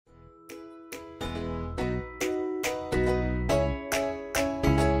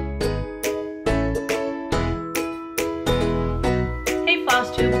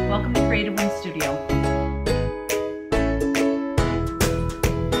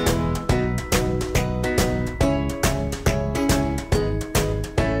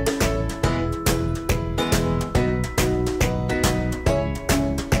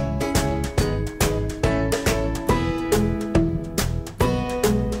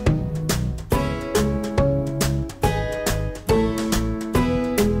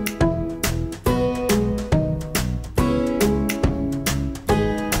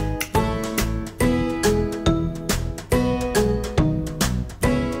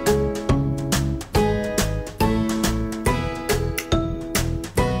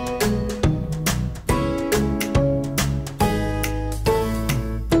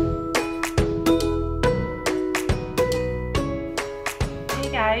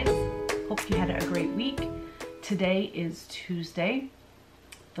guys. Hope you had a great week. Today is Tuesday,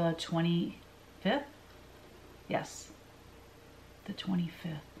 the 25th. Yes, the 25th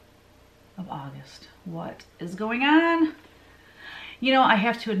of August. What is going on? You know, I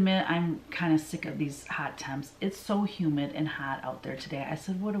have to admit, I'm kind of sick of these hot temps. It's so humid and hot out there today. I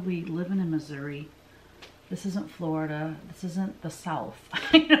said, what are we living in Missouri? This isn't Florida. This isn't the South.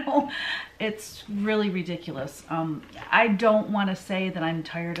 You know, it's really ridiculous. I don't want to say that I'm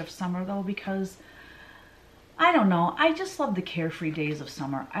tired of summer though, because I don't know. I just love the carefree days of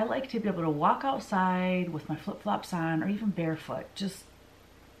summer. I like to be able to walk outside with my flip-flops on or even barefoot. Just,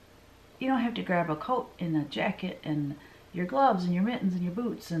 you don't have to grab a coat and a jacket and your gloves and your mittens and your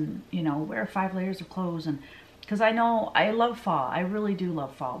boots and, you know, wear 5 layers of clothes. And because I know I love fall. I really do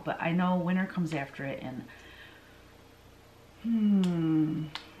love fall, but I know winter comes after it, and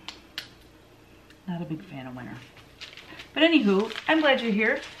not a big fan of winter. But anywho, I'm glad you're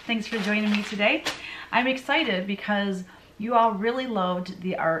here. Thanks for joining me today. I'm excited because you all really loved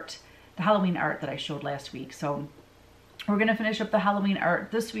the art, the Halloween art that I showed last week. So we're gonna finish up the Halloween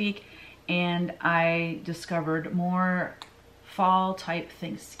art this week, and I discovered more fall type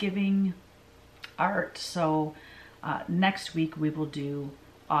Thanksgiving art. So next week we will do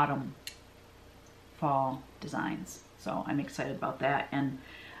autumn fall designs. So I'm excited about that. And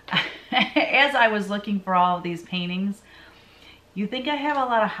as I was looking for all of these paintings, you think I have a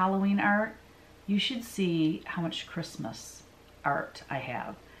lot of Halloween art? You should see how much Christmas art I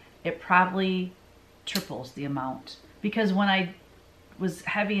have. It probably triples the amount, because when I was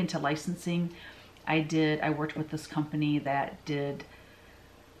heavy into licensing, I worked with this company that did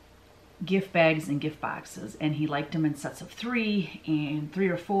gift bags and gift boxes, and he liked them in sets of 3 and 3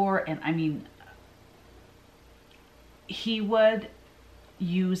 or 4, and I mean, he would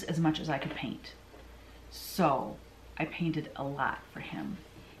use as much as I could paint. So I painted a lot for him.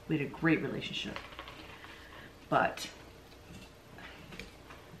 We had a great relationship. But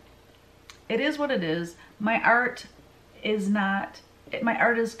it is what it is. My art is not, my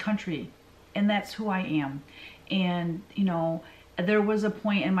art is country, and that's who I am. And, you know, there was a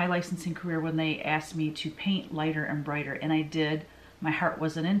point in my licensing career when they asked me to paint lighter and brighter, and I did. My heart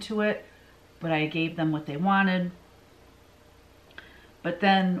wasn't into it, but I gave them what they wanted. But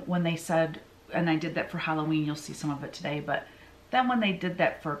then when they said, and I did that for Halloween, you'll see some of it today, but then when they did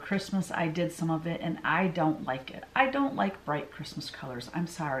that for Christmas, I did some of it, and I don't like it. I don't like bright Christmas colors. I'm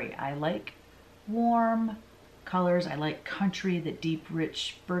sorry. I like warm colors. I like country, the deep,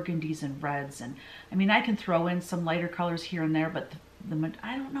 rich burgundies and reds. And I mean, I can throw in some lighter colors here and there, but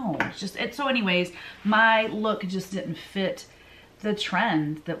I don't know. It's just, so anyways, my look just didn't fit the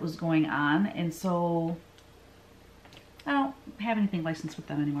trend that was going on. And so I don't have anything licensed with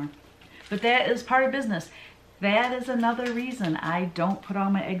them anymore. But that is part of business. That is another reason I don't put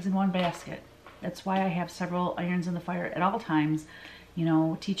all my eggs in one basket. That's why I have several irons in the fire at all times. You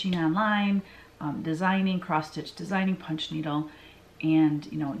know, teaching online, designing, cross-stitch, designing punch needle, and,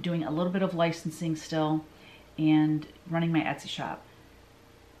 you know, doing a little bit of licensing still, and running my Etsy shop.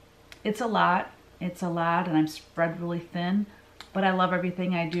 It's a lot, and I'm spread really thin, but I love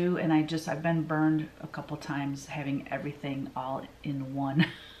everything I do, and I've been burned a couple times having everything all in one,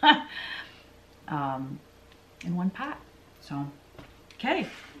 in one pot. So, okay.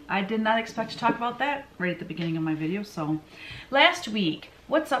 I did not expect to talk about that right at the beginning of my video. So, last week,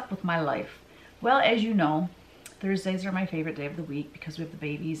 what's up with my life? Well, as you know, Thursdays are my favorite day of the week because we have the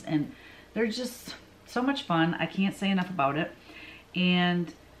babies, and they're just so much fun. I can't say enough about it.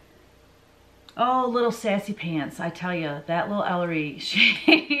 And oh, little sassy pants, I tell you, that little Ellery, she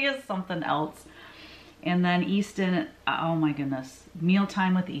is something else. And then Easton, oh my goodness,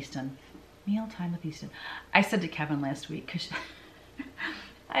 mealtime with Easton. Mealtime with Easton. I said to Kevin last week, because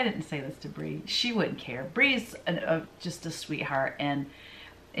I didn't say this to Bree. She wouldn't care. Bree's just a sweetheart, and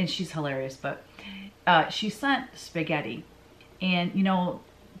she's hilarious, but she sent spaghetti, and, you know,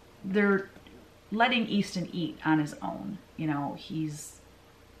 they're letting Easton eat on his own. You know, he's,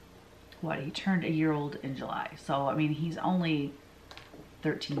 what, he turned a year old in July. So, I mean, he's only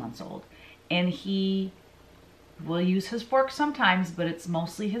 13 months old, and he will use his fork sometimes, but it's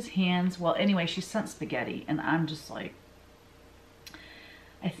mostly his hands. Well, anyway, she sent spaghetti, and I'm just like,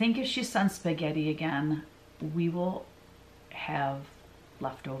 I think if she sends spaghetti again, we will have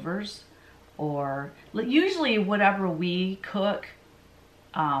leftovers, or usually whatever we cook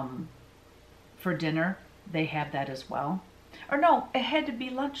for dinner, they have that as well. Or no, it had to be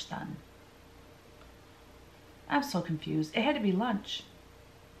lunch then. I'm so confused. It had to be lunch.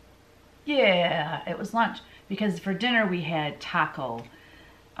 Yeah, it was lunch, because for dinner we had taco,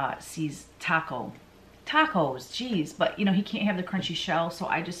 taco tacos, geez, but you know, he can't have the crunchy shell, so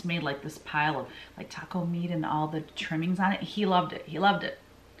I just made like this pile of like taco meat and all the trimmings on it. He loved it. He loved it.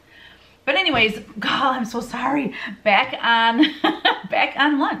 But anyways, God, I'm so sorry. Back on back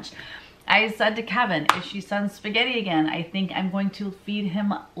on lunch. I said to Kevin, if she sends spaghetti again, I think I'm going to feed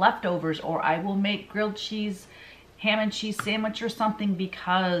him leftovers, or I will make grilled cheese, ham and cheese sandwich or something,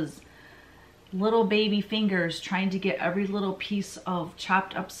 because little baby fingers trying to get every little piece of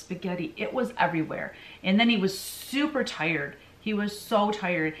chopped up spaghetti. It was everywhere. And then he was super tired. He was so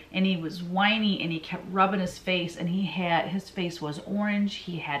tired, and he was whiny, and he kept rubbing his face, and his face was orange.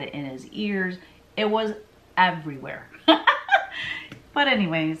 He had it in his ears. It was everywhere. But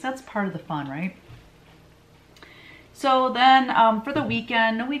anyways, that's part of the fun, right? So then for the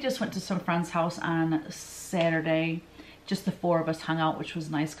weekend, we just went to some friend's house on Saturday. Just the 4 of us hung out, which was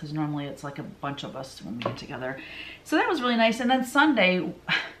nice because normally it's like a bunch of us when we get together. So that was really nice. And then Sunday,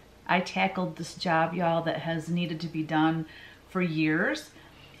 I tackled this job, y'all, that has needed to be done for years.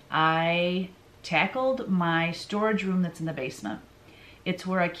 I tackled my storage room that's in the basement. It's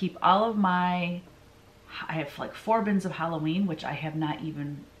where I keep all of my, I have like 4 bins of Halloween, which I have not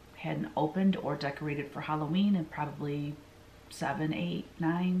even hadn't opened or decorated for Halloween in probably 7, 8,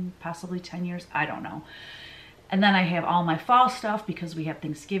 9, possibly 10 years. I don't know. And then I have all my fall stuff because we have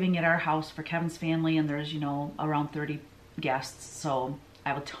Thanksgiving at our house for Kevin's family, and there's, you know, around 30 guests. So I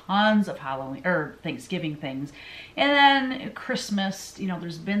have tons of Halloween or Thanksgiving things. And then Christmas, you know,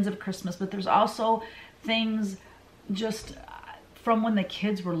 there's bins of Christmas, but there's also things just from when the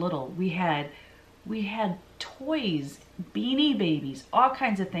kids were little. We had toys, Beanie Babies, all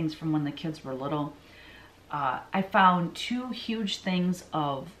kinds of things from when the kids were little. I found 2 huge things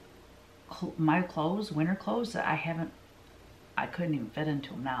of my clothes, winter clothes, that I couldn't even fit into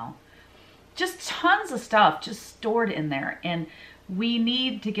them now. Just tons of stuff just stored in there, and we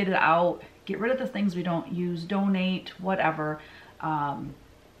need to get it out, get rid of the things we don't use, donate, whatever, and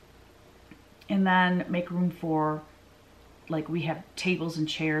then make room for, like, we have tables and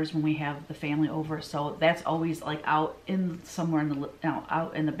chairs when we have the family over, so that's always like out in somewhere in the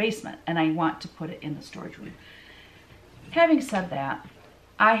out in the basement, and I want to put it in the storage room. Having said that,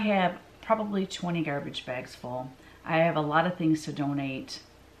 I have probably 20 garbage bags full. I have a lot of things to donate.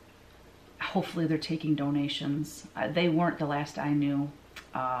 Hopefully they're taking donations. They weren't the last I knew.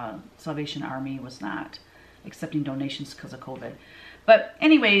 Salvation Army was not accepting donations because of COVID. But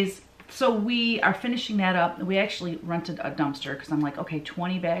anyways, so we are finishing that up. We actually rented a dumpster because I'm like, okay,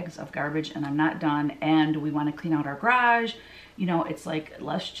 20 bags of garbage and I'm not done, and we want to clean out our garage. You know, it's like,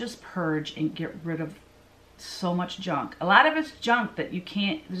 let's just purge and get rid of so much junk. A lot of it's junk that you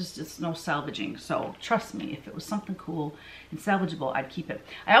can't, there's just no salvaging. So trust me, if it was something cool and salvageable, I'd keep it.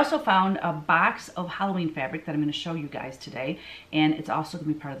 I also found a box of Halloween fabric that I'm going to show you guys today, and it's also going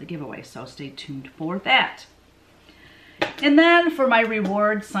to be part of the giveaway, so stay tuned for that. And then for my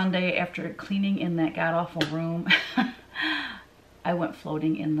reward Sunday, after cleaning in that god-awful room, I went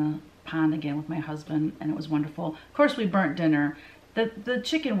floating in the pond again with my husband, and it was wonderful. Of course, we burnt dinner. The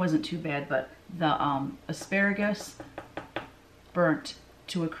chicken wasn't too bad, but the asparagus burnt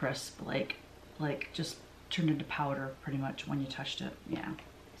to a crisp, like just turned into powder pretty much when you touched it. Yeah.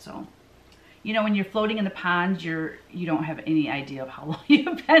 So, you know, when you're floating in the pond, you don't have any idea of how long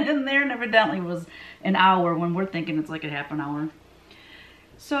you've been in there, and evidently it was an hour when we're thinking it's like a half an hour.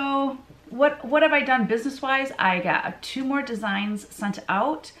 So what have I done business-wise? I got 2 more designs sent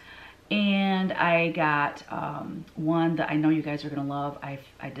out. And I got one that I know you guys are going to love.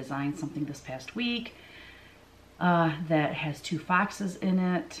 I designed something this past week that has 2 foxes in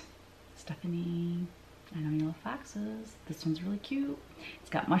it. Stephanie, I know you love foxes. This one's really cute. It's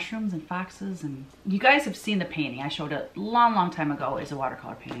got mushrooms and foxes. And you guys have seen the painting. I showed it a long time ago as a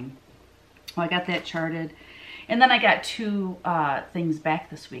watercolor painting. Well, I got that charted. And then I got 2 things back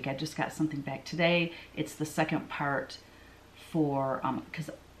this week. I just got something back today. It's the second part for, because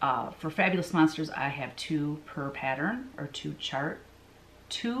for Fabulous Monsters, I have 2 per pattern, or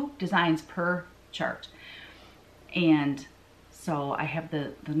 2 designs per chart. And so I have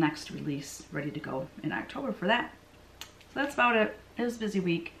the next release ready to go in October for that. So that's about it. It was a busy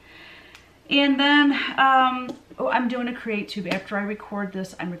week. And then I'm doing a Create Tube. After I record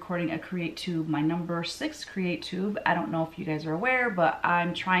this, I'm recording a Create Tube, my number 6 Create Tube. I don't know if you guys are aware, but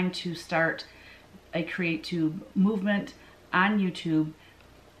I'm trying to start a Create Tube movement on YouTube.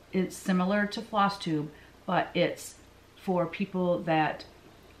 It's similar to Flosstube, but it's for people that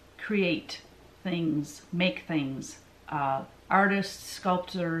create things, make things, artists,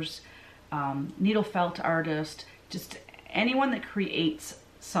 sculptors, needle felt artists, just anyone that creates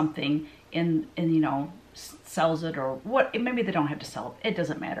something and you know, sells it, or what, maybe they don't have to sell it, it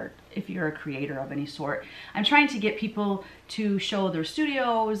doesn't matter. if you're a creator of any sort. I'm trying to get people to show their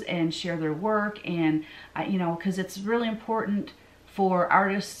studios and share their work, and you know, because it's really important for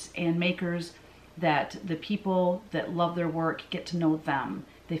artists and makers that the people that love their work get to know them.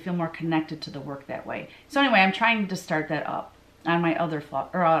 They feel more connected to the work that way. So anyway, I'm trying to start that up on my other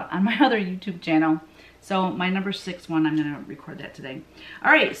on my other YouTube channel. So my number 6 one, I'm gonna record that today.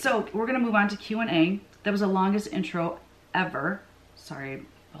 All right, so we're gonna move on to Q&A. That was the longest intro ever. Sorry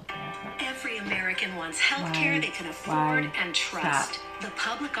about that. Every American wants health care they can afford and trust. Stop. The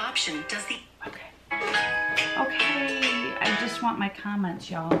public option does the... Okay. Okay, I just want my comments,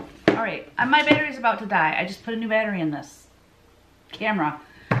 y'all. All right, my battery's about to die. I just put a new battery in this camera.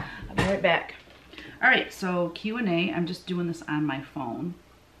 I'll be right back. All right, so Q&A, I'm just doing this on my phone.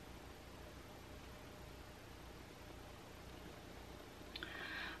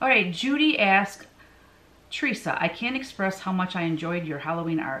 All right, Judy asks, Teresa, I can't express how much I enjoyed your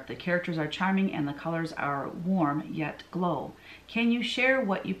Halloween art. The characters are charming and the colors are warm yet glow. Can you share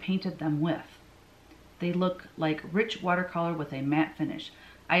what you painted them with? They look like rich watercolor with a matte finish.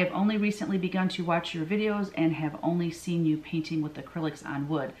 I have only recently begun to watch your videos and have only seen you painting with acrylics on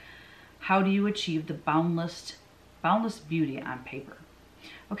wood. How do you achieve the boundless beauty on paper?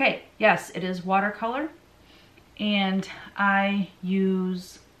 Okay, yes, it is watercolor, and I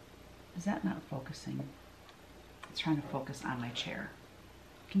use, is that not focusing? It's trying to focus on my chair.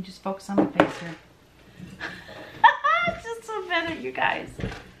 Can you just focus on my face here? It's just so bad at you guys.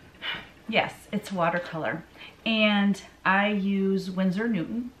 Yes, it's watercolor. And I use Winsor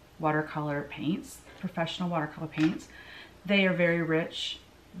Newton watercolor paints, professional watercolor paints. They are very rich.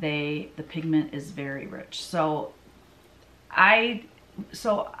 The pigment is very rich. So I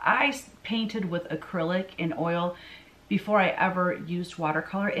painted with acrylic and oil before I ever used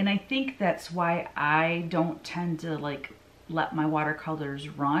watercolor, and I think that's why I don't tend to like let my watercolors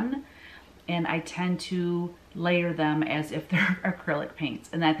run, and I tend to layer them as if they're acrylic paints,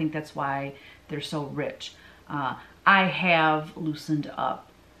 and I think that's why they're so rich. I have loosened up,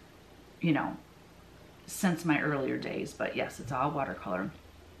 you know, since my earlier days, but yes, it's all watercolor.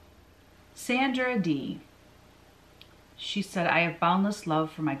 Sandra D. She said, I have boundless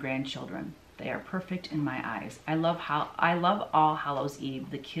love for my grandchildren. They are perfect in my eyes. I love All Hallows Eve.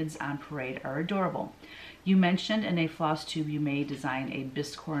 The kids on parade are adorable. You mentioned in a floss tube you may design a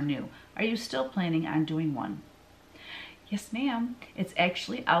bisque new. Are you still planning on doing one? Yes, ma'am. It's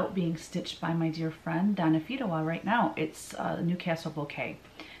actually out being stitched by my dear friend Donna Fidowa right now. It's a Newcastle bouquet.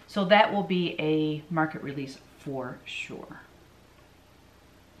 So that will be a market release for sure.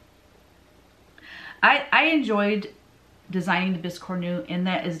 I enjoyed designing the bisque new, and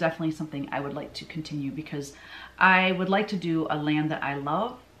that is definitely something I would like to continue, because I would like to do a Land That I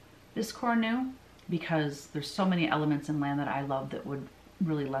Love bisque new, because there's so many elements in Land That I Love that would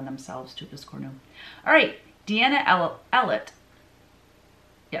really lend themselves to bisque new. All right, Deanna Ellett.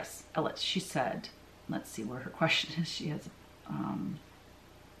 Yes, Ellett. She said, let's see where her question is. She has,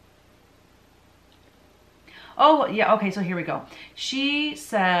 oh yeah, okay, so here we go. She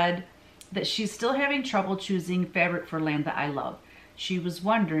said that she's still having trouble choosing fabric for Land That I Love. She was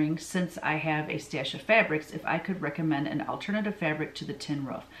wondering, since I have a stash of fabrics, if I could recommend an alternative fabric to the tin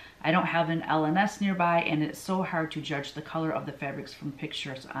roof. I don't have an LNS nearby, and it's so hard to judge the color of the fabrics from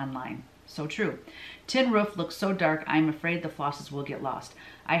pictures online. So true. Tin roof looks so dark, I'm afraid the flosses will get lost.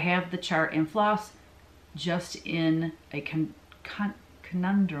 I have the chart and floss just in a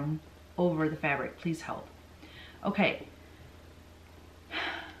conundrum over the fabric. Please help. Okay.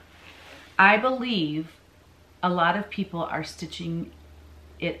 I believe a lot of people are stitching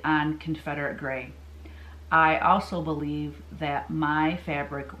it on Confederate gray. I also believe that my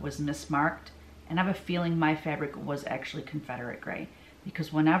fabric was mismarked, and I have a feeling my fabric was actually Confederate gray,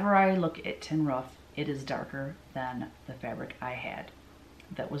 because whenever I look at tin roof, it is darker than the fabric I had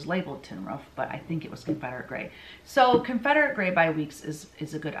that was labeled tin roof, but I think it was Confederate gray. So Confederate gray by Weeks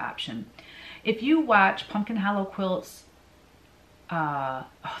is a good option. If you watch Pumpkin Hollow Quilts,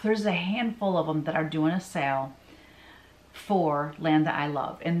 there's a handful of them that are doing a sale for Land That I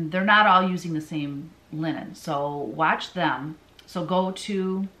Love, and they're not all using the same linen, so watch them. So go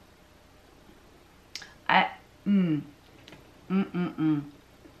to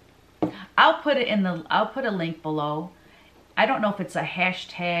I'll put a link below. I don't know if it's a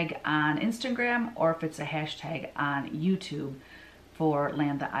hashtag on Instagram or if it's a hashtag on YouTube for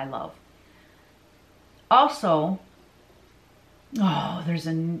Land That I Love. Also, oh, there's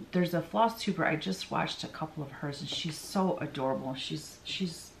a Flosstuber. I just watched a couple of hers, and she's so adorable.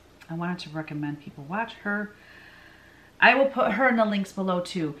 I wanted to recommend people watch her. I will put her in the links below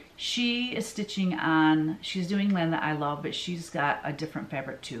too. She is stitching on, she's doing Land That I Love, but she's got a different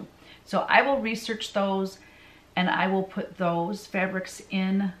fabric too. So I will research those and I will put those fabrics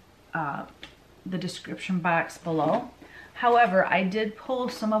in the description box below. However, I did pull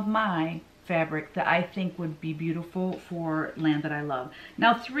some of my fabric that I think would be beautiful for Land That I Love.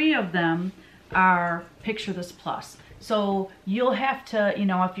 Now 3 of them are Picture This Plus. So you'll have to, you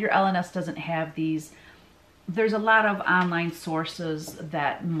know, if your LNS doesn't have these, there's a lot of online sources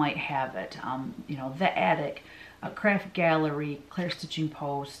that might have it. You know, The Attic, Craft Gallery, Claire Stitching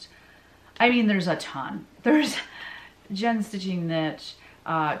Post. I mean, there's a ton. There's Jen Stitching Niche,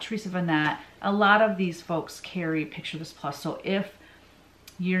 Teresa Vanette. A lot of these folks carry Picture This Plus. So if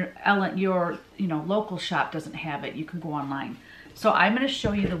your you know, local shop doesn't have it, you can go online. So I'm going to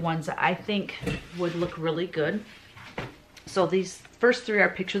show you the ones that I think would look really good. So these first 3 are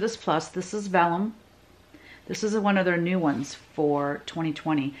Picture This Plus. This is Vellum. This is one of their new ones for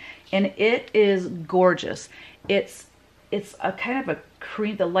 2020. And it is gorgeous. It's a kind of a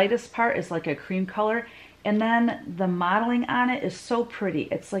cream, the lightest part is like a cream color. And then the modeling on it is so pretty.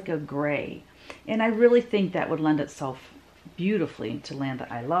 It's like a gray. And I really think that would lend itself beautifully to Land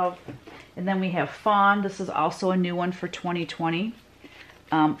That I Love. And then we have Fawn. This is also a new one for 2020.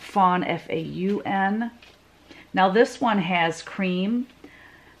 Fawn, F-A-U-N. Now this one has cream,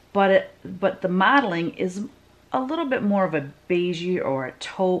 but the modeling is a little bit more of a beigey or a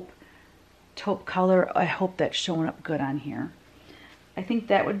taupe color. I hope that's showing up good on here. I think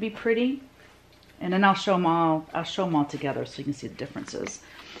that would be pretty. And then I'll show them all together so you can see the differences.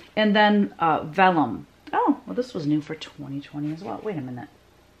 And then Vellum. Oh, well, this was new for 2020 as well. Wait a minute.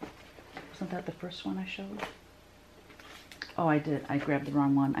 Wasn't that the first one I showed? Oh, I did. I grabbed the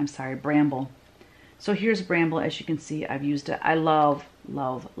wrong one. I'm sorry. Bramble. So here's Bramble. As you can see, I've used it. I love,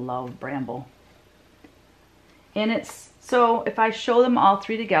 love, love Bramble. And it's, so if I show them all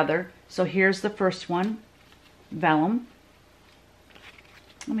 3 together, so here's the first one, Vellum.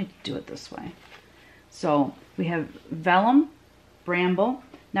 Let me do it this way. So we have Vellum, Bramble.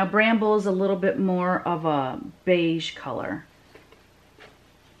 Now Bramble is a little bit more of a beige color.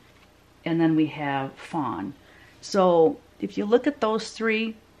 And then we have Fawn. So if you look at those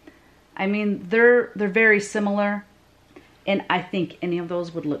 3, I mean, they're very similar. And I think any of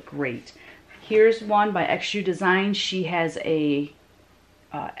those would look great. Here's one by XU Design. She has a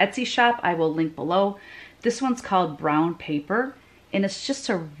Etsy shop. I will link below. This one's called Brown Paper. And it's just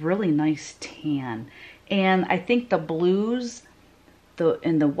a really nice tan. And I think the blues,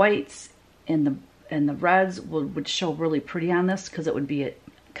 and the whites, and the reds would show really pretty on this because it would be a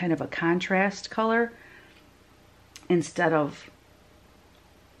kind of a contrast color instead of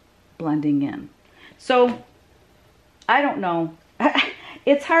blending in. So I don't know.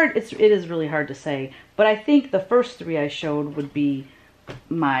 It's hard. It is really hard to say. But I think the first 3 I showed would be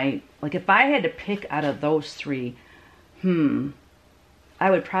my, like if I had to pick out of those 3, I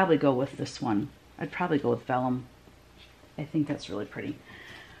would probably go with this one. I'd probably go with Vellum. I think that's really pretty.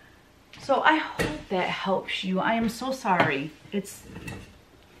 So I hope that helps you. I am so sorry. It's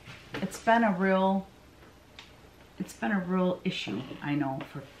been a real issue, I know,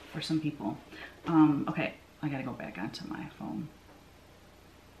 for some people. Okay, I gotta go back onto my phone.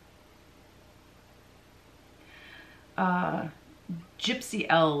 Gypsy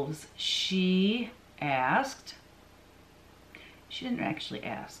Elves, she asked, she didn't actually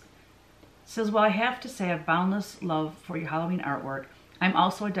ask, says, well, I have to say I have boundless love for your Halloween artwork. I'm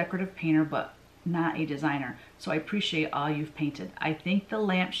also a decorative painter, but not a designer, so I appreciate all you've painted. I think the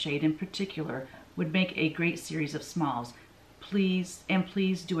lampshade in particular would make a great series of smalls. Please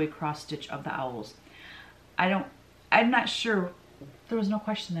do a cross stitch of the owls. I'm not sure, there was no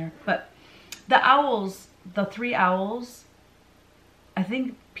question there, but the owls, the 3 owls, I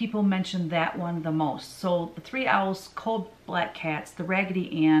think people mentioned that one the most. So the 3 owls, Cold Black Cats, the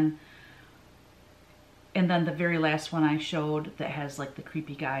Raggedy Ann, and then the very last one I showed that has like the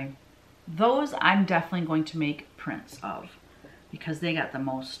creepy guy. Those I'm definitely going to make prints of because they got the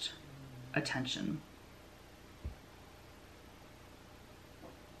most attention.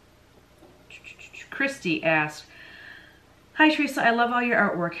 Christy asked, hi Teresa, I love all your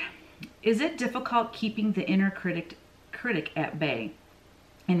artwork. Is it difficult keeping the inner critic at bay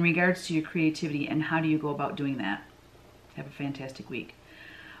in regards to your creativity, and how do you go about doing that? Have a fantastic week.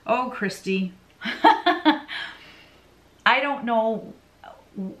 Oh, Christy. I don't know.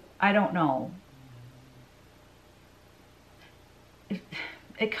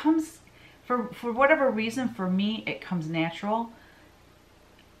 It comes, for whatever reason, for me, it comes natural.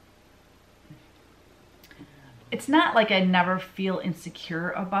 It's not like I never feel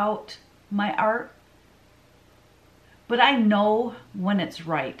insecure about my art, but I know when it's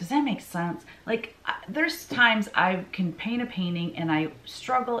right. Does that make sense? Like, there's times I can paint a painting and I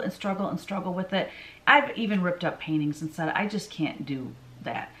struggle and struggle and struggle with it. I've even ripped up paintings and said, I just can't do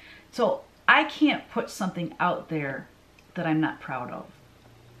that. So I can't put something out there that I'm not proud of,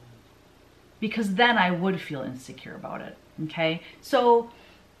 because then I would feel insecure about it. Okay. So,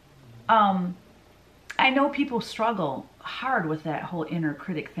 I know people struggle hard with that whole inner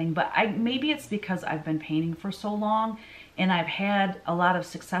critic thing, but maybe it's because I've been painting for so long and I've had a lot of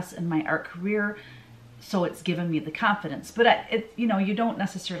success in my art career, so it's given me the confidence. But you know, you don't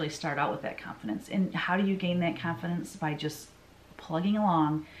necessarily start out with that confidence. And how do you gain that confidence? By just plugging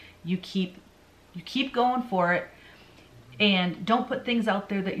along. You keep going for it, and don't put things out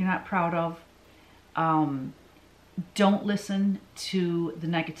there that you're not proud of. Don't listen to the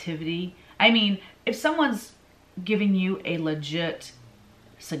negativity. I mean, if someone's giving you a legit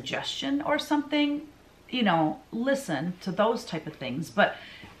suggestion or something, you know, listen to those type of things. But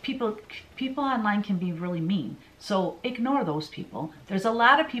people online can be really mean, so ignore those people. There's a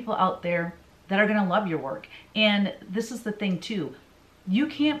lot of people out there that are going to love your work. And this is the thing too, you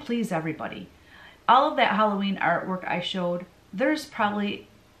can't please everybody. All of that Halloween artwork I showed, there's probably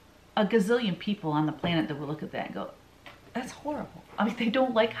a gazillion people on the planet that will look at that and go, that's horrible. I mean, they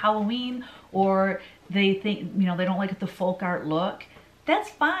don't like Halloween, or they think, you know, they don't like the folk art look. That's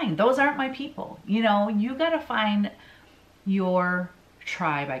fine. Those aren't my people. You know, you got to find your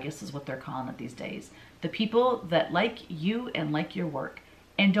tribe, I guess is what they're calling it these days. The people that like you and like your work,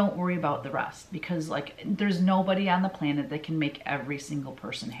 and don't worry about the rest, because like there's nobody on the planet that can make every single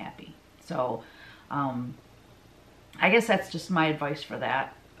person happy. So, I guess that's just my advice for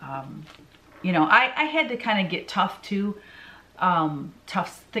that. You know, I had to kind of get tough too,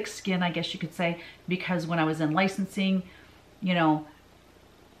 tough, thick skin, I guess you could say, because when I was in licensing, you know,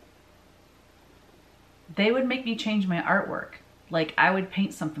 they would make me change my artwork. Like, I would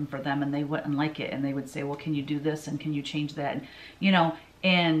paint something for them and they wouldn't like it, and they would say, well, can you do this and can you change that? And, you know,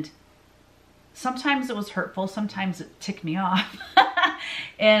 and sometimes it was hurtful, sometimes it ticked me off.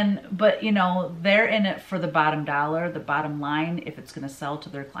 But you know, they're in it for the bottom dollar, the bottom line, if it's going to sell to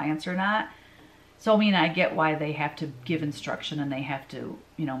their clients or not. So I mean, I get why they have to give instruction and they have to,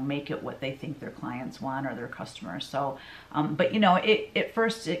 you know, make it what they think their clients want or their customers. So, but you know, at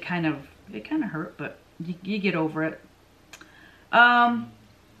first it kind of hurt, but you get over it. Marlis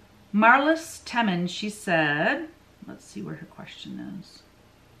Temin, she said, let's see where her question is.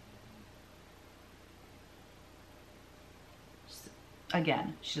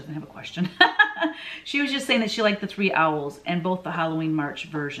 Again, she doesn't have a question. She was just saying that she liked the 3 owls and both the Halloween March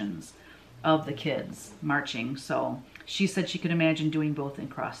versions of the kids marching. So she said she could imagine doing both in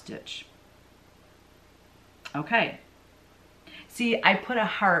cross stitch. Okay. See, I put a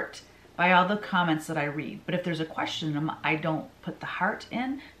heart by all the comments that I read, but if there's a question, I don't put the heart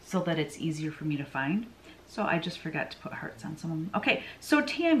in so that it's easier for me to find. So I just forgot to put hearts on some of them. Okay, so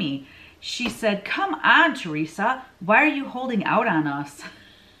Tammy, she said, come on, Teresa, why are you holding out on us?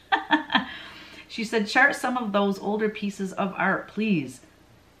 She said, chart some of those older pieces of art, please.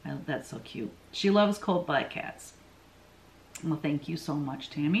 That's so cute. She loves cold black cats. Well, thank you so much,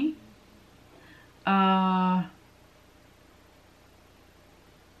 Tammy. Okay,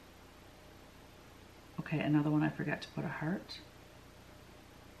 another one I forgot to put a heart.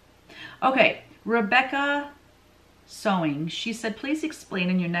 Okay, Rebecca Sewing, she said, please explain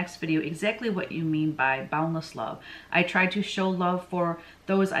in your next video exactly what you mean by boundless love. I try to show love for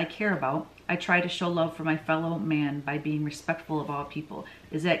those I care about. I try to show love for my fellow man by being respectful of all people.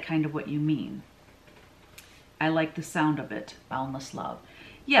 Is that kind of what you mean? I like the sound of it, boundless love.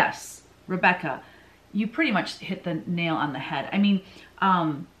 Yes, Rebecca, you pretty much hit the nail on the head. I mean,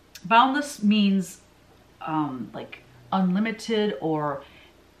 boundless means like unlimited or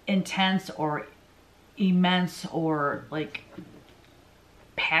intense or immense or like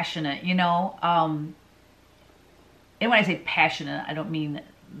passionate, you know. And when I say passionate, I don't mean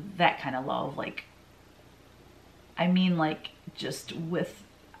that kind of love. Like, I mean like just with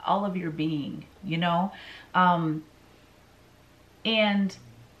all of your being, you know. And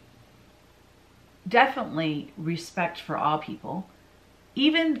definitely respect for all people,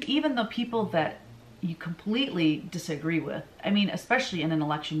 even the people that you completely disagree with. I mean, especially in an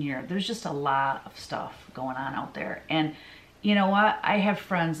election year, there's just a lot of stuff going on out there. And you know what? I have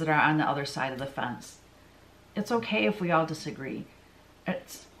friends that are on the other side of the fence. It's okay if we all disagree.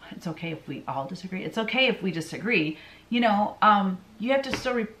 It's okay if we all disagree. It's okay if we disagree. You know, you have to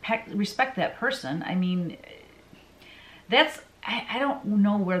still respect that person. I mean, I don't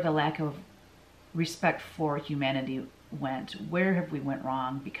know where the lack of respect for humanity went. Where have we went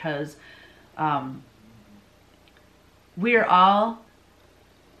wrong? Because we are all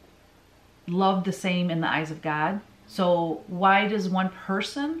loved the same in the eyes of God. So why does one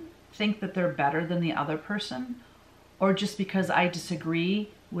person think that they're better than the other person? Or just because I disagree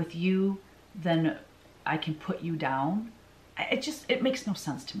with you, then I can put you down? It makes no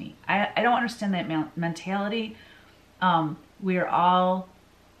sense to me. I don't understand that mentality. We are all...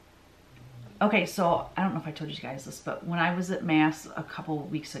 Okay, so I don't know if I told you guys this, but when I was at Mass a couple of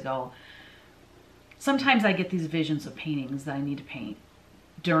weeks ago, sometimes I get these visions of paintings that I need to paint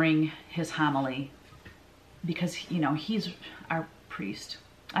during his homily because, you know, he's our priest.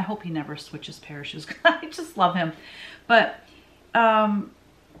 I hope he never switches parishes. I just love him. But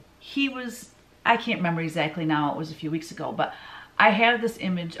he was, I can't remember exactly now, it was a few weeks ago, but I have this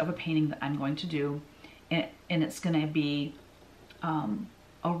image of a painting that I'm going to do, and it's going to be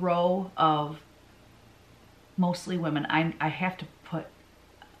a row of mostly women. I have to put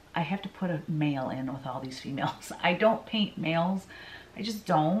a male in with all these females. I don't paint males. I just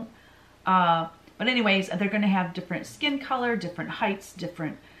don't. But anyways, they're going to have different skin color, different heights,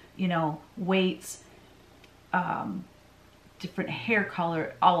 different, you know, weights, different hair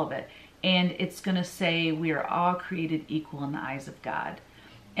color, all of it. And it's going to say we are all created equal in the eyes of God.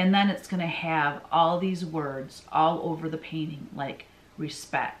 And then it's going to have all these words all over the painting, like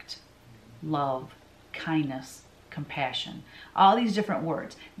respect, love, kindness, compassion, all these different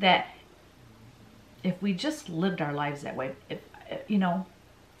words that if we just lived our lives that way, if you know,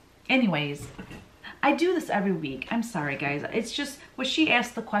 anyways, I do this every week. I'm sorry, guys. It's just, well, she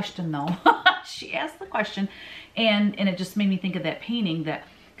asked the question though. She asked the question and it just made me think of that painting that,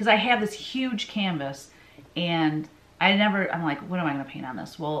 because I have this huge canvas and I'm like, what am I going to paint on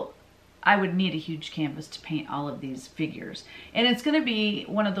this? Well, I would need a huge canvas to paint all of these figures. And it's going to be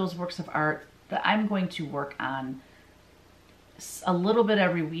one of those works of art that I'm going to work on a little bit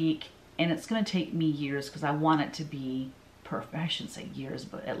every week. And it's going to take me years because I want it to be perfect. I shouldn't say years,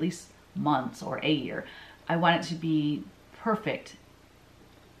 but at least months or a year. I want it to be perfect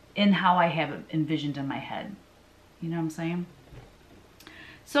in how I have it envisioned in my head. You know what I'm saying?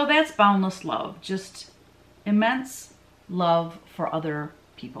 So that's boundless love. Just immense love for other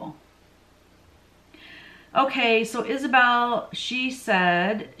people. Okay, so Isabel, she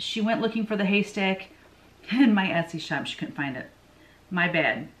said she went looking for the haystack in my Etsy shop. She couldn't find it. My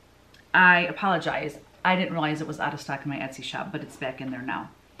bad. I apologize. I didn't realize it was out of stock in my Etsy shop, but it's back in there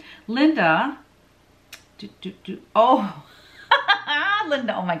now. Linda, oh,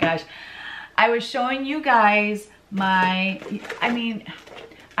 Linda, oh my gosh. I was showing you guys I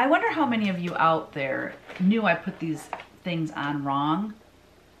wonder how many of you out there knew I put these things on wrong.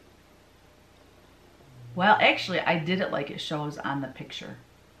 Well, actually, I did it like it shows on the picture.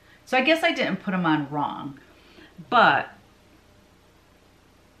 So I guess I didn't put them on wrong. But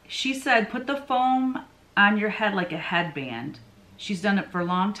she said, put the foam on your head like a headband. She's done it for a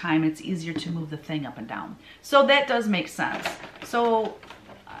long time. It's easier to move the thing up and down. So that does make sense. So,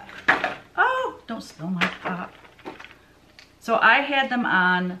 oh, don't spill my pop. So I had them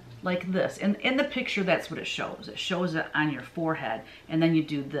on like this. And in the picture, that's what it shows. It shows it on your forehead. And then you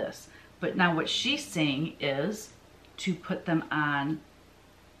do this. But now what she's saying is to put them on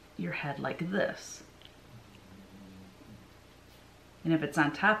your head like this. And if it's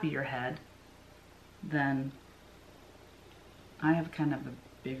on top of your head, then I have kind of a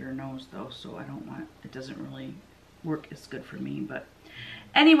bigger nose though, so I don't want, it doesn't really work as good for me. But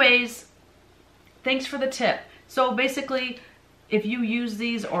anyways, thanks for the tip. So basically, if you use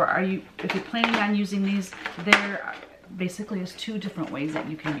these or if you're planning on using these, there basically is 2 different ways that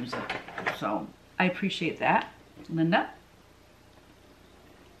you can use it. So I appreciate that, Linda.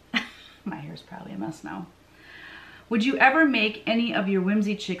 My hair's probably a mess now. Would you ever make any of your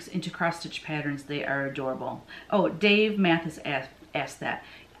whimsy chicks into cross-stitch patterns? They are adorable. Oh, Dave Mathis asked that.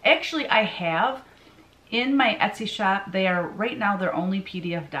 Actually, I have. In my Etsy shop, they are, right now, they're only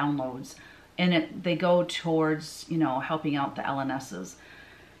PDF downloads. And they go towards, you know, helping out the LNSs.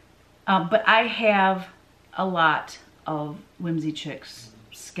 But I have a lot of whimsy chicks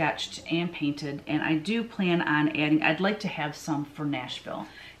sketched and painted, and I do plan on adding, I'd like to have some for Nashville,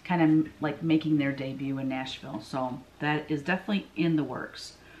 kind of like making their debut in Nashville. So that is definitely in the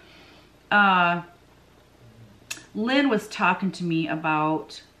works. Lynn was talking to me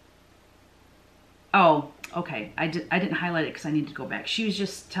about, oh, okay, I didn't highlight it because I need to go back. She was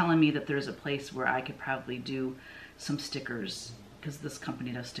just telling me that there's a place where I could probably do some stickers because this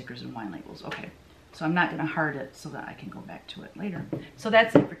company does stickers and wine labels. Okay, so I'm not going to heart it so that I can go back to it later. So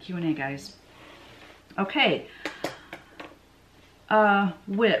that's it for Q&A, guys. Okay,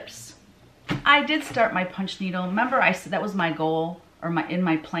 whips. I did start my punch needle. Remember I said that was my goal or in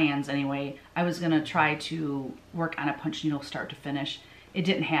my plans anyway, I was gonna try to work on a punch needle start to finish. It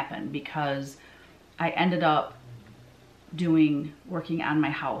didn't happen because I ended up working on my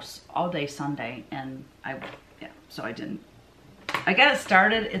house all day Sunday, and so I didn't. I got it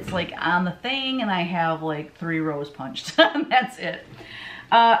started, it's like on the thing, and I have like 3 rows punched. That's it.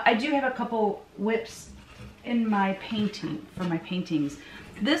 I do have a couple whips in my painting, for my paintings.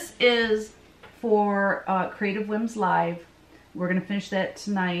 This is for Creative Whims Live. We're gonna finish that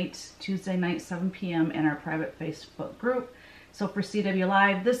tonight, Tuesday night, 7 p.m. in our private Facebook group. So for CW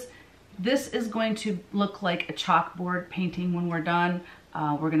Live, this is going to look like a chalkboard painting when we're done.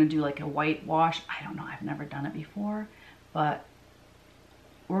 We're gonna do like a whitewash. I don't know, I've never done it before, but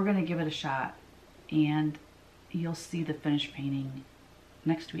we're gonna give it a shot, and you'll see the finished painting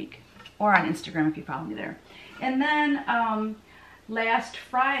next week, or on Instagram if you follow me there. And then last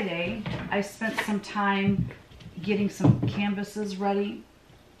Friday, I spent some time getting some canvases ready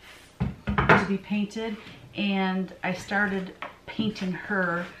to be painted, and I started painting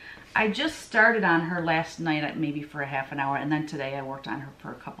her. I just started on her last night, maybe for a half an hour, and then today I worked on her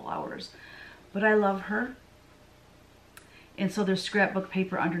for a couple hours. But I love her. And so there's scrapbook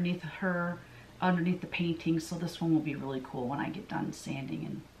paper underneath her, underneath the painting, so this one will be really cool when I get done sanding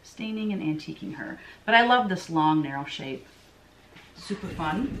and staining and antiquing her. But I love this long, narrow shape. Super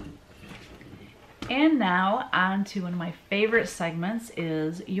fun. And now on to one of my favorite segments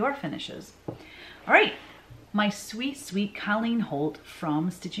is your finishes. All right, my sweet, sweet Colleen Holt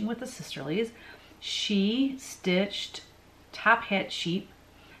from Stitching with the Sisterlies. She stitched Top Hat Sheep.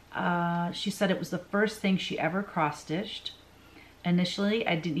 She said it was the first thing she ever cross-stitched. Initially,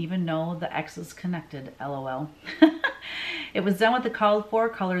 I didn't even know the X's connected, LOL. It was done with the called for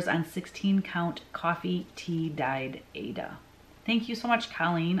colors on 16 count coffee tea dyed Ada. Thank you so much,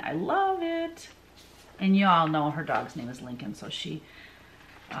 Colleen. I love it. And you all know her dog's name is Lincoln, so she,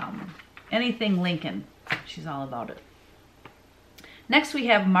 anything Lincoln, she's all about it. Next we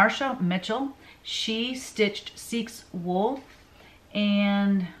have Marsha Mitchell. She stitched Seek's wool,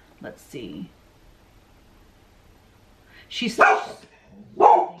 and let's see. She stitched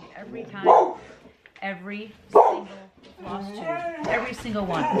every time, every single floss tube, every single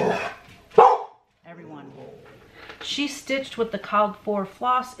one, every one. She stitched with the called for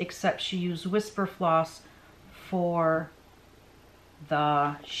floss, except she used whisper floss for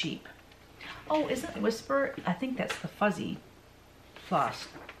the sheep. Oh, isn't whisper? I think that's the fuzzy floss.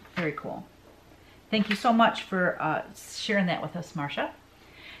 Very cool. Thank you so much for sharing that with us, Marsha.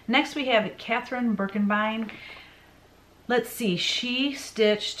 Next we have Catherine Birkenbein. Let's see, she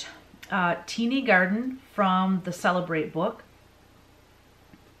stitched Teeny Garden from the Celebrate book.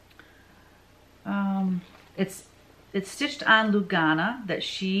 It's stitched on Lugana that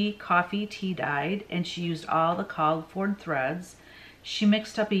she coffee tea dyed, and she used all the called for threads. She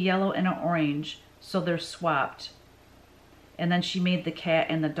mixed up a yellow and an orange, so they're swapped. And then she made the cat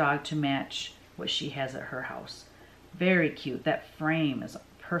and the dog to match what she has at her house. Very cute. That frame is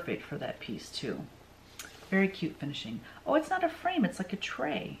perfect for that piece too. Very cute finishing. Oh, it's not a frame, it's like a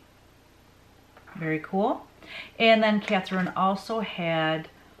tray. Very cool. And then Catherine also had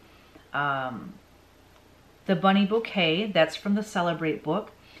the bunny bouquet. That's from the Celebrate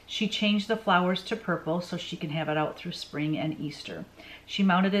book. She changed the flowers to purple so she can have it out through spring and Easter. She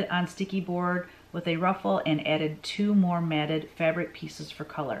mounted it on sticky board with a ruffle and added 2 more matted fabric pieces for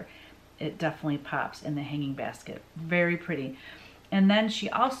color. It definitely pops in the hanging basket. Very pretty. And then she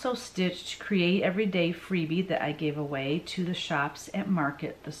also stitched Create Everyday freebie that I gave away to the shops at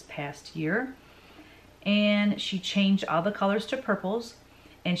Market this past year. And she changed all the colors to purples,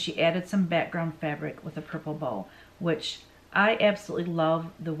 and she added some background fabric with a purple bow, which I absolutely love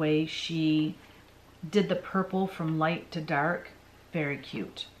the way she did the purple from light to dark. Very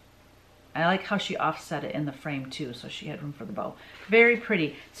cute. I like how she offset it in the frame too, so she had room for the bow. Very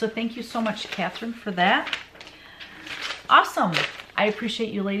pretty. So thank you so much, Catherine, for that. Awesome. I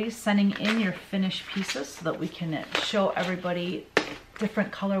appreciate you ladies sending in your finished pieces so that we can show everybody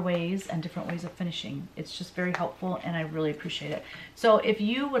different colorways and different ways of finishing. It's just very helpful, and I really appreciate it. So if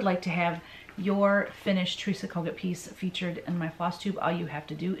you would like to have your finished Teresa Kogut piece featured in my Flosstube, all you have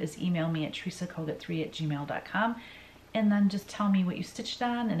to do is email me at teresakogut3@gmail.com, and then just tell me what you stitched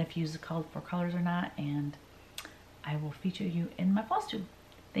on and if you use the called for colors or not, and I will feature you in my Flosstube.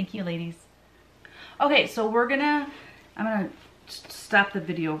 Thank you, ladies. Okay, so I'm gonna stop the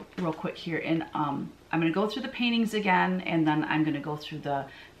video real quick here, and I'm gonna go through the paintings again, and then I'm gonna go through the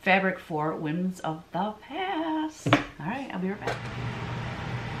fabric for Whims of the Past. All right, I'll be right back.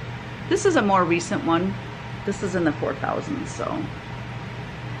 This is a more recent one. This is in the 4000s, so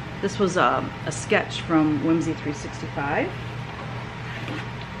this was a sketch from Whimsy 365.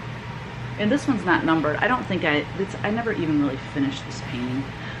 And this one's not numbered. I don't think I never even really finished this painting.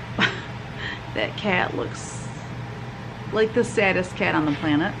 That cat looks like the saddest cat on the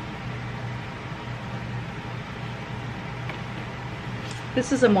planet.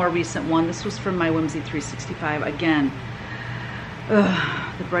 This is a more recent one. This was from my Whimsy 365. Again,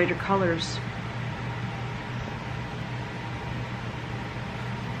 the brighter colors.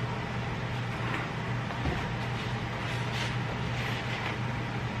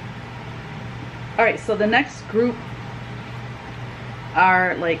 All right, so the next group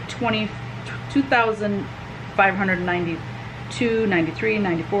are like 2,592, 93,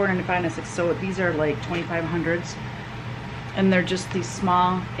 94, 95, 96. So these are like 2,500s. And they're just these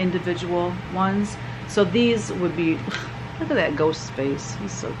small individual ones. So these would be, look at that ghost face.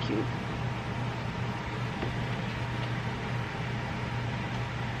 He's so cute.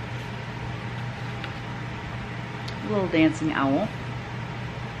 A little dancing owl.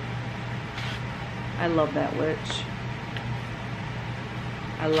 I love that witch.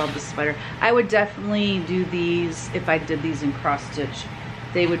 I love the spider. I would definitely do these, if I did these in cross stitch,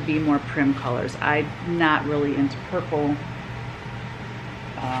 they would be more prim colors. I'm not really into purple.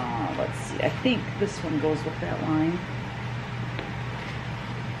 Let's see, I think this one goes with that line.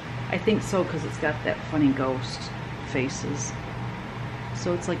 I think so, because it's got that funny ghost faces.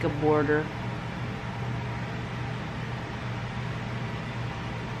 So it's like a border.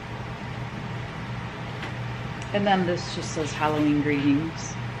 And then this just says Halloween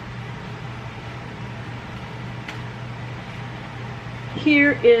greetings.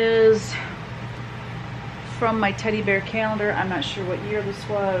 Here is from my teddy bear calendar. I'm not sure what year this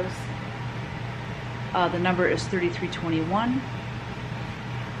was. The number is 3321.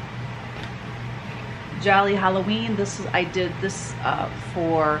 Jolly Halloween. I did this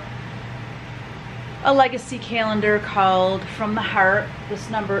for a legacy calendar called From the Heart. This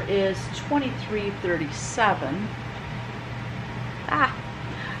number is 2337.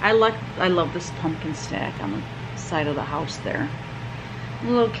 I love this pumpkin stack on the side of the house there. A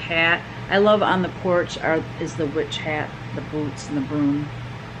little cat. I love on the porch is the witch hat, the boots, and the broom.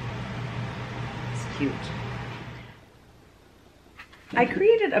 It's cute. I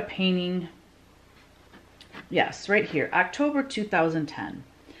created a painting, yes, right here, October 2010.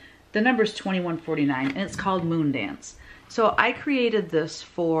 The number is 2149, and it's called Moon Dance. So I created this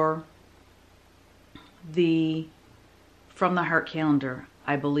for the From the Heart calendar.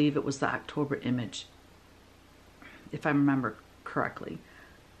 I believe it was the October image, if I remember correctly.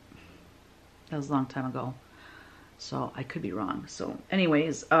 That was a long time ago, so I could be wrong. So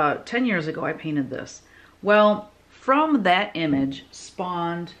anyways, 10 years ago I painted this. Well, from that image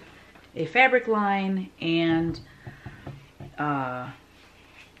spawned a fabric line and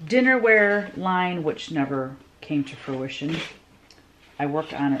dinnerware line, which never came to fruition. I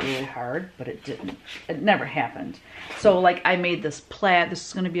worked on it really hard, but it didn't. It never happened. So like I made this this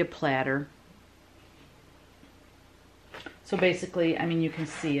is going to be a platter. So basically, I mean, you can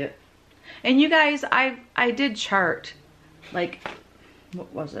see it. And you guys, I did chart, like,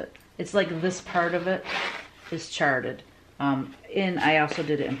 what was it? It's like this part of it is charted. And I also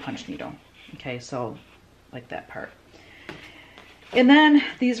did it in punch needle. Okay, so like that part. And then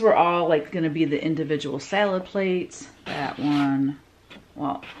these were all like going to be the individual salad plates. That one,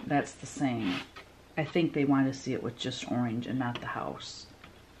 well, that's the same. I think they wanted to see it with just orange and not the house.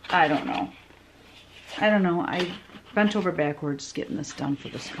 I don't know. I don't know. I bent over backwards getting this done for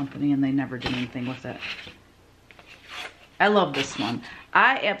this company, and they never did anything with it. I love this one.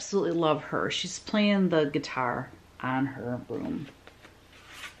 I absolutely love her. She's playing the guitar on her broom.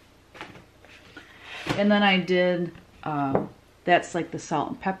 And then I did, that's like the salt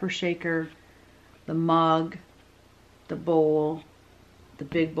and pepper shaker, the mug, the bowl, the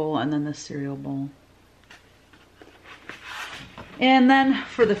big bowl, and then the cereal bowl. And then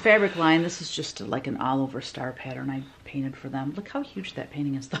for the fabric line, this is just like an all over star pattern I painted for them. Look how huge that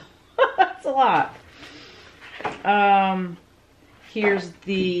painting is though. That's a lot. Here's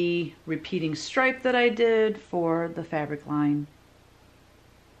the repeating stripe that I did for the fabric line.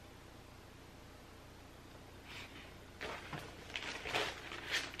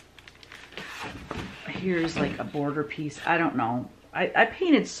 Here's like a border piece. I don't know. I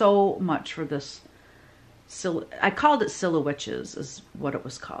painted so much for this. I called it Silhouettes is what it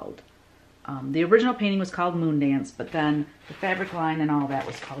was called. The original painting was called Moon Dance, but then the fabric line and all that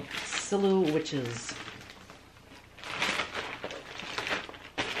was called Silhouettes.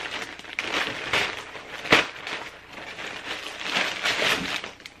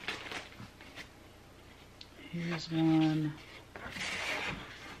 Here's one.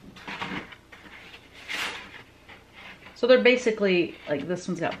 So they're basically, like this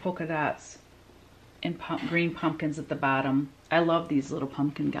one's got polka dots and green pumpkins at the bottom. I love these little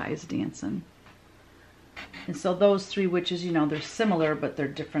pumpkin guys dancing. And so those 3 witches, you know, they're similar, but they're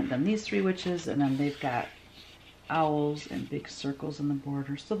different than these 3 witches. And then they've got owls and big circles in the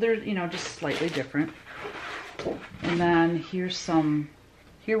border. So they're, you know, just slightly different. And then here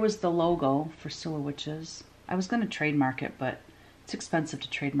was the logo for Scylla Witches. I was going to trademark it, but it's expensive to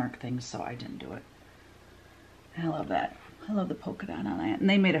trademark things, so I didn't do it. I love that. I love the polka dot on it. And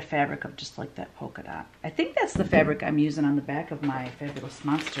they made a fabric of just like that polka dot. I think that's the fabric I'm using on the back of my Fabulous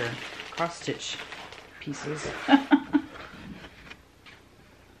Monster cross-stitch pieces.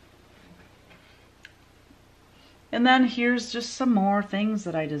 And then here's just some more things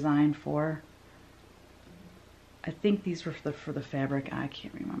that I designed for. I think these were for the fabric. I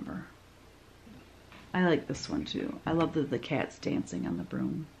can't remember. I like this one too. I love the cats dancing on the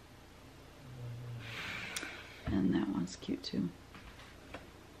broom. And that one's cute too.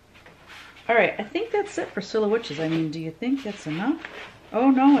 All right, I think that's it for Scylla Witches. I mean, do you think that's enough?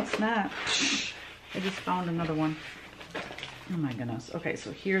 Oh no, it's not. I just found another one. Oh my goodness. Okay, so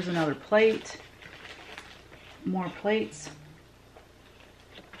here's another plate. More plates.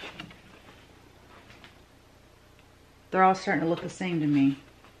 They're all starting to look the same to me.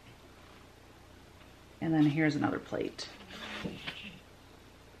 And then here's another plate.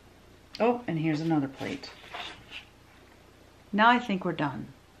 Oh, and here's another plate. Now I think we're done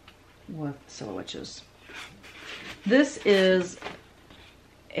with Scylla Witches. This is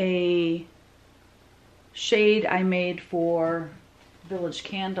a shade I made for Village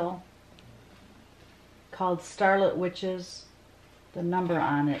Candle called Starlit Witches. The number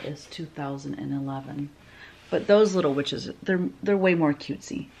on it is 2011. But those little witches, they're way more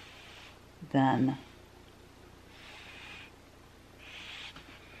cutesy than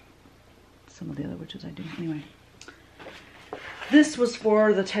some of the other witches I do. Anyway, this was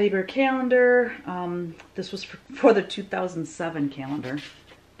for the teddy bear calendar. This was for the 2007 calendar.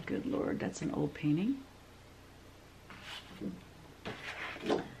 Good Lord, that's an old painting.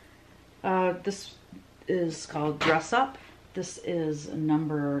 This is called Dress Up. This is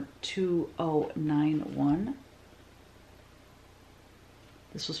number 2091.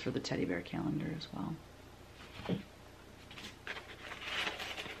 This was for the teddy bear calendar as well.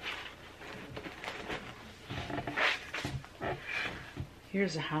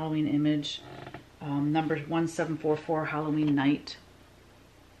 Here's a Halloween image, number 1744, Halloween Night.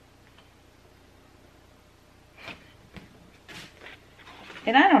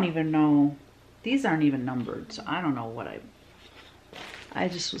 And I don't even know, these aren't even numbered, so I don't know what I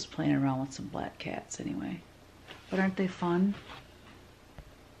just was playing around with some black cats anyway. But aren't they fun?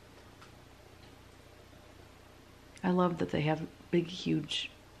 I love that they have big,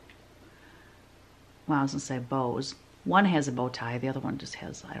 huge, well, I was gonna say bows. One has a bow tie, the other one just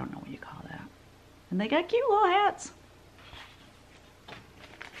has, I don't know what you call that. And they got cute little hats.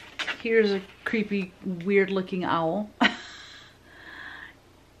 Here's a creepy, weird looking owl. I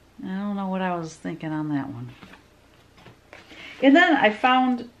don't know what I was thinking on that one. And then I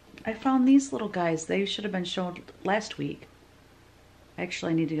found these little guys. They should have been shown last week.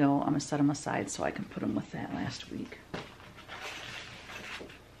 Actually, I need to go, I'm gonna set them aside so I can put them with that last week.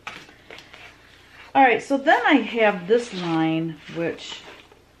 All right, so then I have this line, which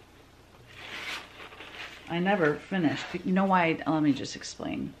I never finished. You know why? Let me just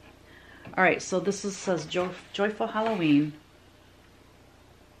explain. All right, so this says Joyful Halloween.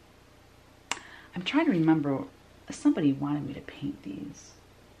 I'm trying to remember, somebody wanted me to paint these,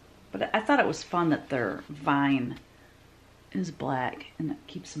 but I thought it was fun that their vine is black and it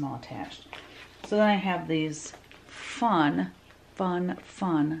keeps them all attached. So then I have these fun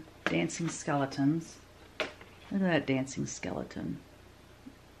dancing skeletons. Look at that dancing skeleton.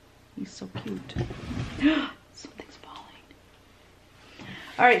 He's so cute. Something's falling.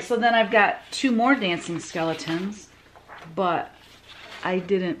 All right, so then I've got 2 more dancing skeletons, but I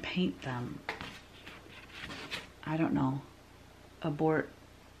didn't paint them. I don't know. Abort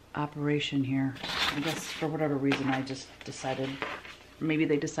operation here. I guess for whatever reason I just decided, maybe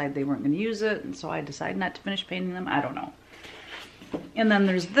they decided they weren't going to use it, and so I decided not to finish painting them. I don't know. And then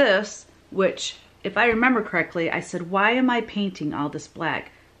there's this, which, if I remember correctly, I said, why am I painting all this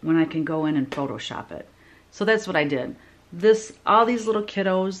black when I can go in and Photoshop it? So that's what I did. All these little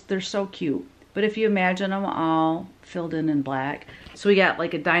kiddos, they're so cute. But if you imagine them all filled in black. So we got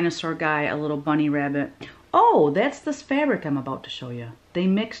like a dinosaur guy, a little bunny rabbit. Oh, that's this fabric I'm about to show you. They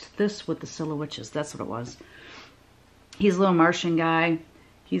mixed this with the Scylla Witches. That's what it was. He's a little Martian guy.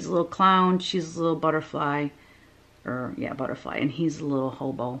 He's a little clown. She's a little butterfly. Or, yeah, butterfly. And he's a little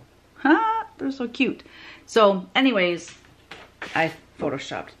hobo. Ha! they're so cute. So anyways, I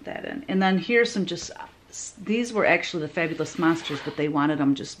photoshopped that in. And then here's some just, these were actually the Fabulous Monsters, but they wanted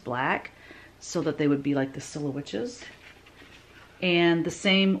them just black so that they would be like the Silhouettes. And the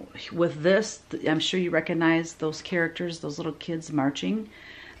same with this, I'm sure you recognize those characters, those little kids marching.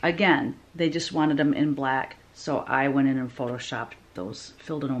 Again, they just wanted them in black, so I went in and photoshopped those,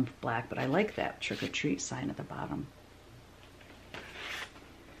 filled in them with black, but I like that trick or treat sign at the bottom.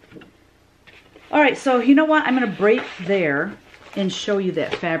 All right, so you know what? I'm gonna break there and show you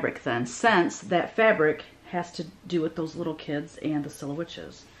that fabric then, since that fabric has to do with those little kids and the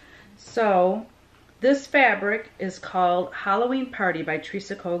Silhouettes. So this fabric is called Halloween Party by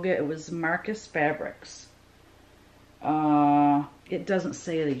Teresa Koga. It was Marcus Fabrics. It doesn't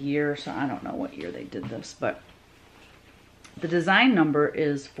say the year, so I don't know what year they did this, but the design number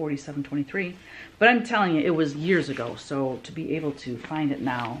is 4723. But I'm telling you, it was years ago, so to be able to find it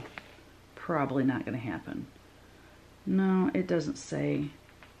now, probably not going to happen. No, it doesn't say.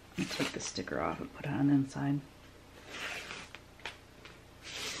 Let me take the sticker off and put it on the inside.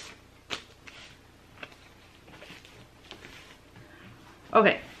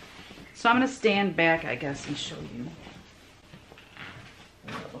 Okay, so I'm going to stand back, I guess, and show you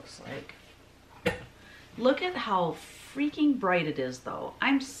what it looks like. Look at how freaking bright it is, though.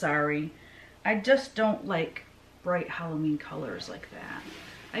 I'm sorry. I just don't like bright Halloween colors like that.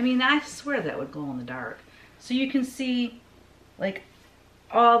 I mean, I swear that would glow in the dark. So you can see, like,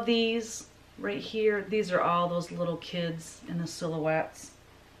 all these right here. These are all those little kids in the silhouettes.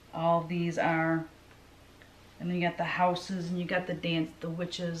 All these are... And then you got the houses, and you got the dance, the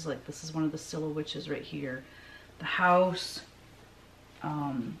witches. Like, this is one of the Silhouettes right here. The house.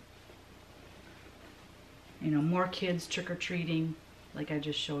 You know, more kids trick-or-treating, like I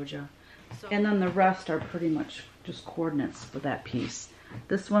just showed you. So, and then the rest are pretty much just coordinates for that piece.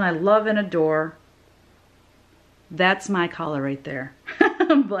 This one I love and adore. That's my color right there.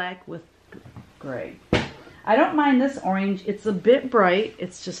 Black with gray. I don't mind this orange. It's a bit bright.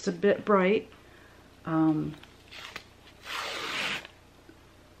 It's just a bit bright. But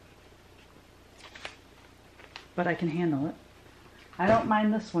I can handle it. I don't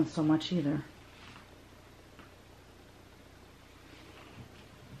mind this one so much either.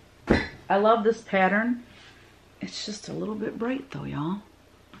 I love this pattern. It's just a little bit bright though, y'all.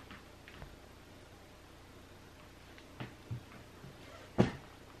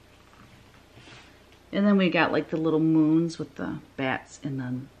 And then we got like the little moons with the bats and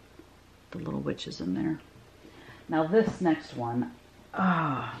then the little witches in there. Now this next one,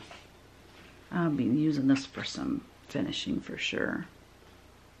 I'll be using this for some finishing for sure.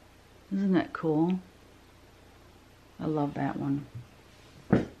 Isn't that cool? I love that one.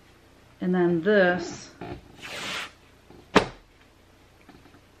 And then this, put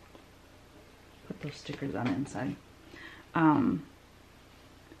those stickers on the inside.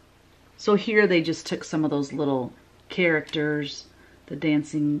 So here they just took some of those little characters, the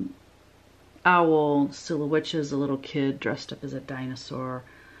dancing owl, Silhouettes, a little kid dressed up as a dinosaur,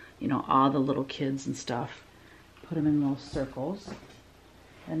 you know, all the little kids and stuff. Put them in those circles.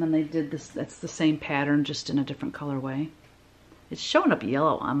 And then they did this, that's the same pattern, just in a different colorway. It's showing up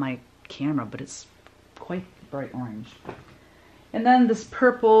yellow on my camera, but it's quite bright orange. And then this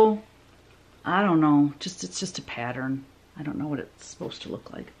purple, I don't know, it's just a pattern. I don't know what it's supposed to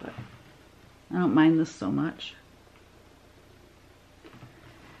look like, but I don't mind this so much.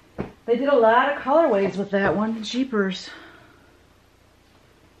 They did a lot of colorways with that one, jeepers.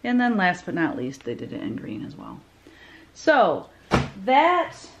 And then last but not least, they did it in green as well. So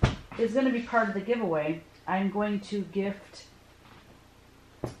that is going to be part of the giveaway. I'm going to gift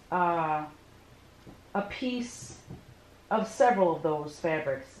a piece of several of those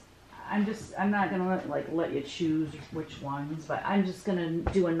fabrics. I'm not gonna let you choose which ones, but I'm just gonna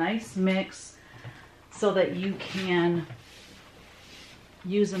do a nice mix so that you can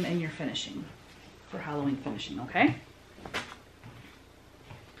use them in your finishing for Halloween finishing, okay?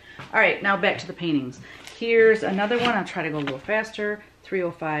 All right, now back to the paintings. Here's another one. I'll try to go a little faster.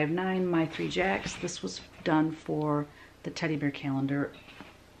 3059, My Three Jacks. This was done for the teddy bear calendar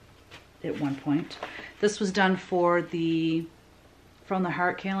at one point. This was done for the From the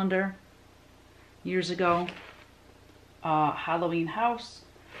Heart calendar years ago. Halloween House,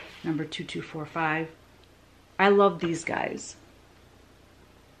 number 2245. I love these guys.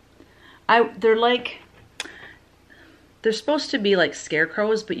 They're supposed to be like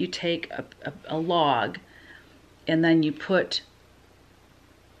scarecrows, but you take a log and then you put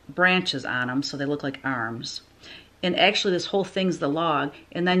branches on them so they look like arms. And actually this whole thing's the log,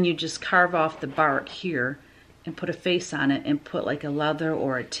 and then you just carve off the bark here and put a face on it and put like a leather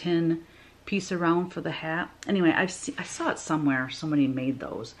or a tin piece around for the hat. Anyway, I saw it somewhere. Somebody made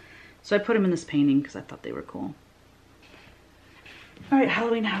those. So I put them in this painting because I thought they were cool. All right,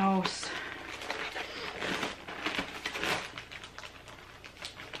 Halloween house.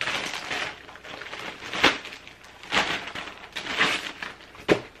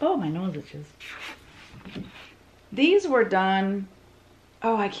 Oh, my nose itches. These were done,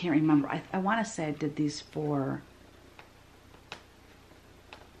 oh, I can't remember. I want to say I did these for,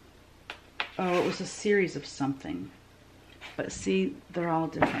 oh, it was a series of something. But see, they're all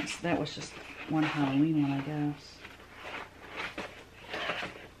different. So that was just one Halloween one, I guess.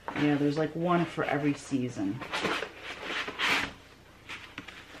 Yeah, there's like one for every season.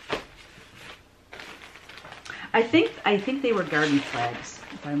 I think they were garden flags,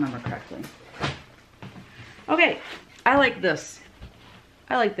 if I remember correctly. Okay, I like this.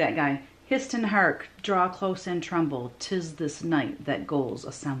 I like that guy. Hist and hark, draw close and tremble. 'Tis this night that ghouls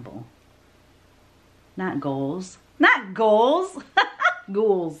assemble. Not goals. Not goals.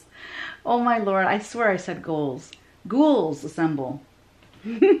 Ghouls. Oh my lord, I swear I said goals. Ghouls assemble.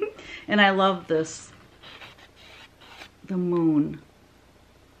 And I love this. The moon.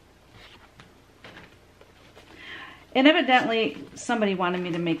 And evidently somebody wanted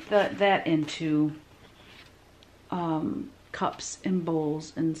me to make that into cups and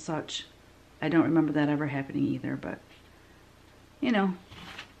bowls and such. I don't remember that ever happening either, but you know,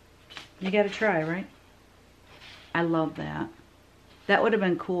 you gotta try, right? I love that. That would have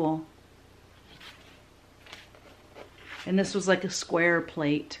been cool. And this was like a square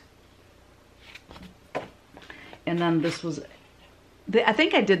plate. And then this was, I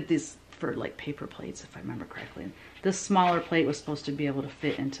think I did this for like paper plates, if I remember correctly. This smaller plate was supposed to be able to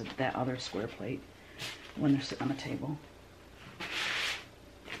fit into that other square plate when they're sitting on the table.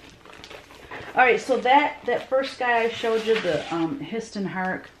 All right, so that first guy I showed you, the Hist and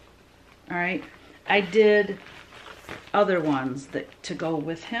Hark, all right, I did other ones that to go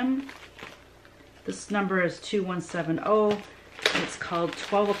with him. This number is 2170. It's called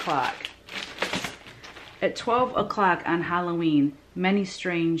 12 o'clock. At 12 o'clock on Halloween, many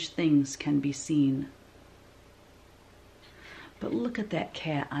strange things can be seen. But look at that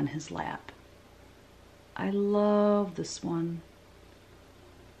cat on his lap. I love this one.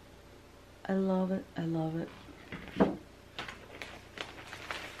 I love it. I love it.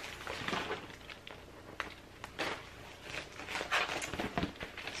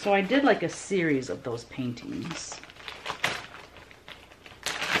 So I did like a series of those paintings.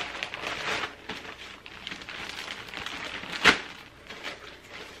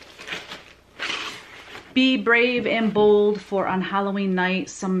 Be brave and bold, for on Halloween night,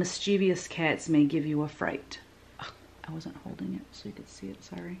 some mischievous cats may give you a fright. Ugh, I wasn't holding it so you could see it,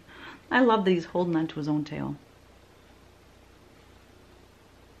 sorry. I love that he's holding onto his own tail.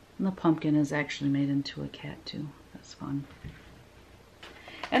 And the pumpkin is actually made into a cat too. That's fun.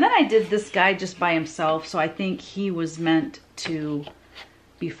 And then I did this guy just by himself, so I think he was meant to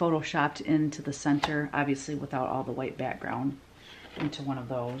be photoshopped into the center, obviously without all the white background, into one of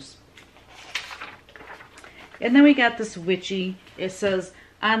those. And then we got this witchy. It says,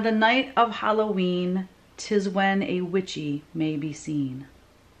 on the night of Halloween, 'tis when a witchy may be seen.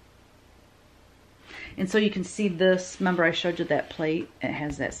 And so you can see this. Remember I showed you that plate? It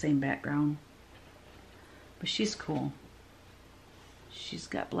has that same background. But she's cool. She's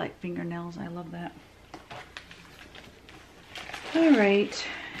got black fingernails. I love that. All right.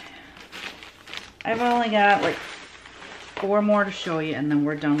 I've only got like 4 more to show you and then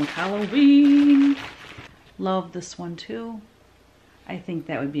we're done with Halloween. Love this one too. I think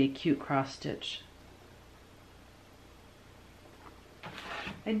that would be a cute cross stitch.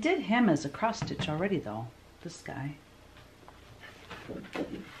 I did him as a cross stitch already though, this guy.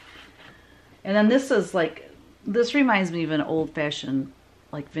 And then this is like, this reminds me of an old-fashioned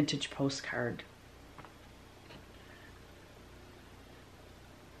like vintage postcard.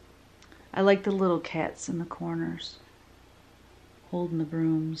 I like the little cats in the corners holding the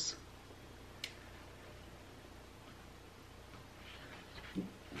brooms.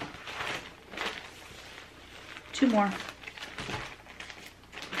 Two more.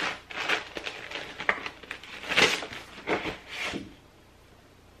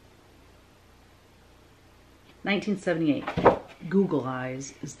 $19.78. Google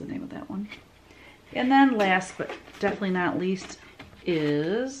Eyes is the name of that one. And then last but definitely not least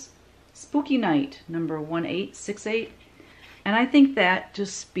is Spooky Night, number 1868. And I think that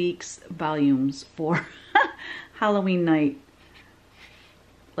just speaks volumes for Halloween night.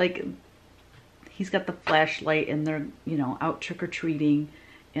 Like, he's got the flashlight and they're, you know, out trick-or-treating,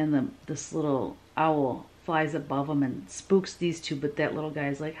 and this little owl flies above them and spooks these two, but that little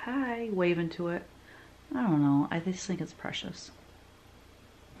guy's like, hi, waving to it. I don't know. I just think it's precious.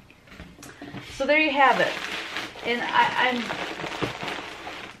 So there you have it. And I'm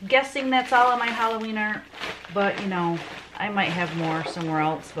guessing that's all of my Halloween art, but you know, I might have more somewhere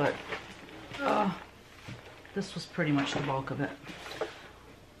else, but this was pretty much the bulk of it.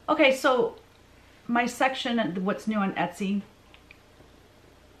 Okay, so my section, what's new on Etsy,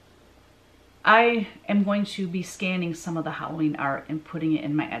 I am going to be scanning some of the Halloween art and putting it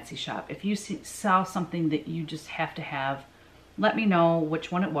in my Etsy shop. If you saw something that you just have to have, let me know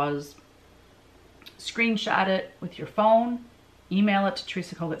which one it was. Screenshot it with your phone, email it to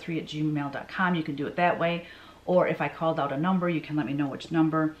teresakogut3@gmail.com. You can do it that way. Or if I called out a number, you can let me know which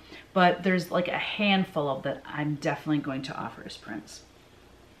number. But there's like a handful of that I'm definitely going to offer as prints.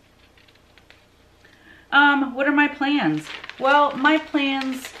 What are my plans? Well, my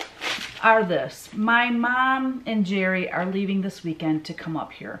plans are this. My mom and Jerry are leaving this weekend to come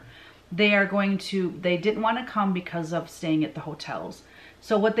up here. They didn't want to come because of staying at the hotels.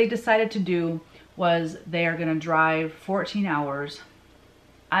 So what they decided to do was they are going to drive 14 hours.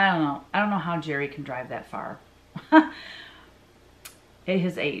 I don't know how Jerry can drive that far at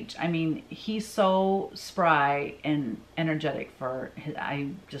his age. I mean, he's so spry and energetic I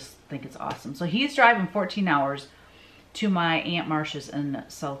just think it's awesome. So he's driving 14 hours to my Aunt Marcia's in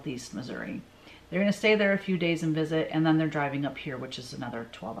Southeast Missouri. They're going to stay there a few days and visit, and then they're driving up here, which is another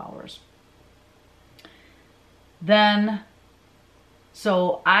 12 hours. Then,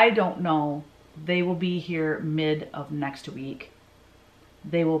 so I don't know, they will be here mid of next week.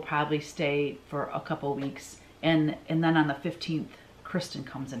 They will probably stay for a couple weeks, and then on the 15th, Kristen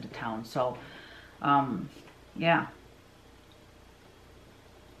comes into town. So, yeah.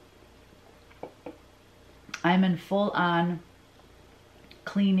 I'm in full-on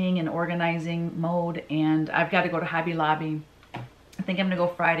cleaning and organizing mode, and I've got to go to Hobby Lobby. I think I'm going to go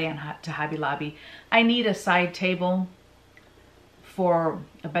Friday to Hobby Lobby. I need a side table for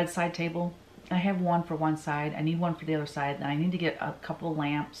a bedside table. I have one for one side. I need one for the other side. And I need to get a couple of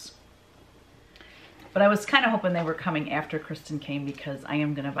lamps. But I was kind of hoping they were coming after Kristen came, because I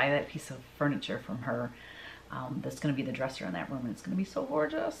am going to buy that piece of furniture from her. That's going to be the dresser in that room, and it's going to be so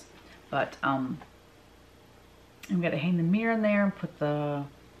gorgeous. But I'm going to hang the mirror in there and put the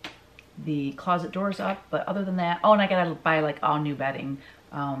closet doors up. But other than that, oh, and I got to buy like all new bedding.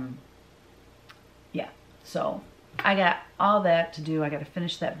 Yeah, so I got all that to do. I got to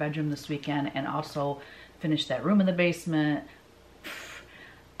finish that bedroom this weekend and also finish that room in the basement.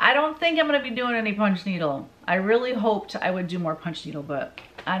 I don't think I'm going to be doing any punch needle. I really hoped I would do more punch needle, but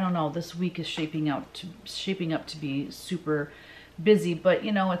I don't know. This week is shaping up to be super busy, but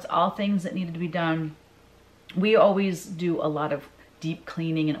you know, it's all things that needed to be done. We always do a lot of deep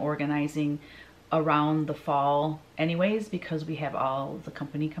cleaning and organizing around the fall anyways, because we have all the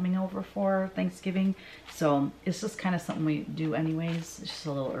company coming over for Thanksgiving. So it's just kind of something we do anyways. It's just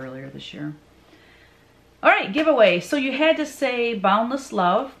a little earlier this year. All right, giveaway. So you had to say Boundless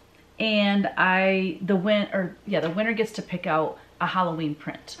Love, and the winner gets to pick out a Halloween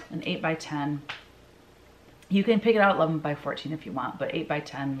print, an 8x10. You can pick it out 11x14 if you want, but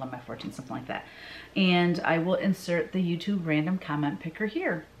 8x10, 11x14, something like that. And I will insert the YouTube random comment picker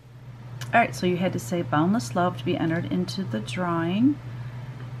here. All right, so you had to say Boundless Love to be entered into the drawing.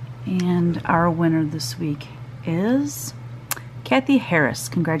 And our winner this week is Kathy Harris.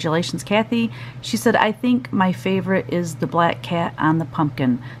 Congratulations, Kathy. She said, I think my favorite is the black cat on the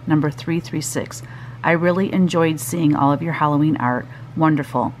pumpkin, number 336. I really enjoyed seeing all of your Halloween art.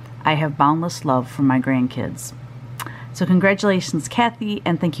 Wonderful. I have boundless love for my grandkids. So congratulations, Kathy,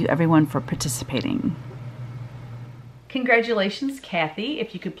 and thank you everyone for participating. Congratulations, Kathy.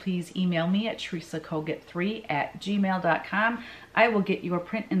 If you could please email me at teresakogut3@gmail.com. I will get your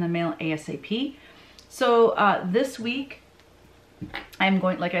print in the mail ASAP. So this week, I'm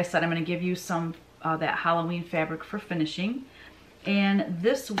going, like I said, I'm going to give you some that Halloween fabric for finishing. And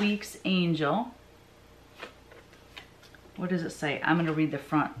this week's angel, what does it say? I'm going to read the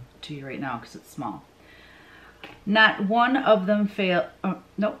front to you right now because it's small. Not one of them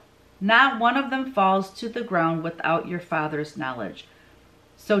Not one of them falls to the ground without your Father's knowledge.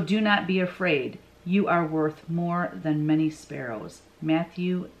 So do not be afraid. You are worth more than many sparrows.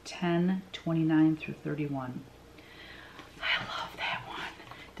 Matthew 10:29 through 31. I love that one.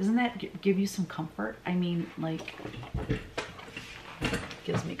 Doesn't that give you some comfort? I mean, like,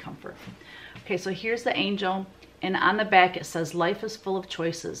 gives me comfort. Okay, so here's the angel. And on the back it says, life is full of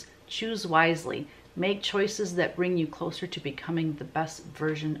choices. Choose wisely. Make choices that bring you closer to becoming the best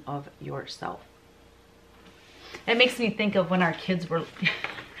version of yourself. It makes me think of when our kids were,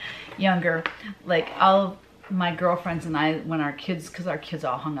 younger, like all of my girlfriends and I, when our kids, because our kids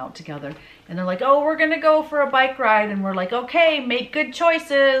all hung out together, and they're like, oh, we're gonna go for a bike ride, and we're like, okay, make good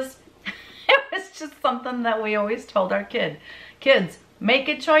choices. It was just something that we always told our kids, make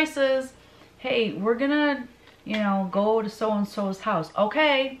good choices. Hey, we're gonna, you know, go to so-and-so's house.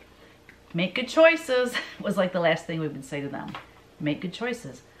 Okay, make good choices. Was like the last thing we would say to them. Make good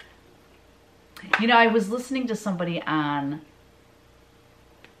choices. You know, I was listening to somebody on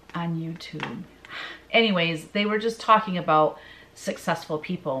YouTube. Anyways, they were just talking about successful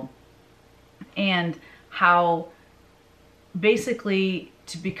people and how basically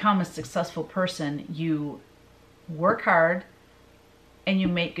to become a successful person, you work hard and you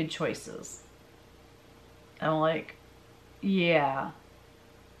make good choices. I'm like, yeah,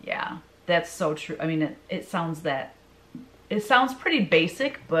 that's so true. I mean, it sounds pretty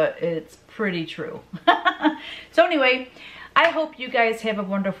basic, but it's pretty true. So anyway, I hope you guys have a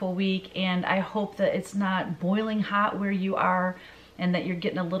wonderful week, and I hope that it's not boiling hot where you are and that you're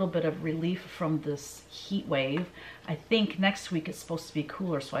getting a little bit of relief from this heat wave. I think next week it's supposed to be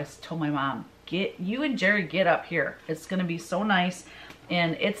cooler, so I told my mom, you and Jerry get up here. It's gonna be so nice,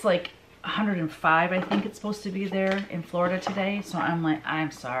 and it's like 105, I think it's supposed to be there in Florida today. So I'm like,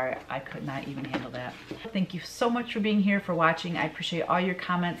 I'm sorry, I could not even handle that. Thank you so much for being here, for watching. I appreciate all your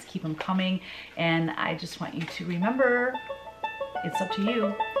comments. Keep them coming. And I just want you to remember, it's up to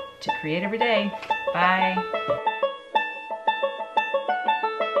you to create every day. Bye.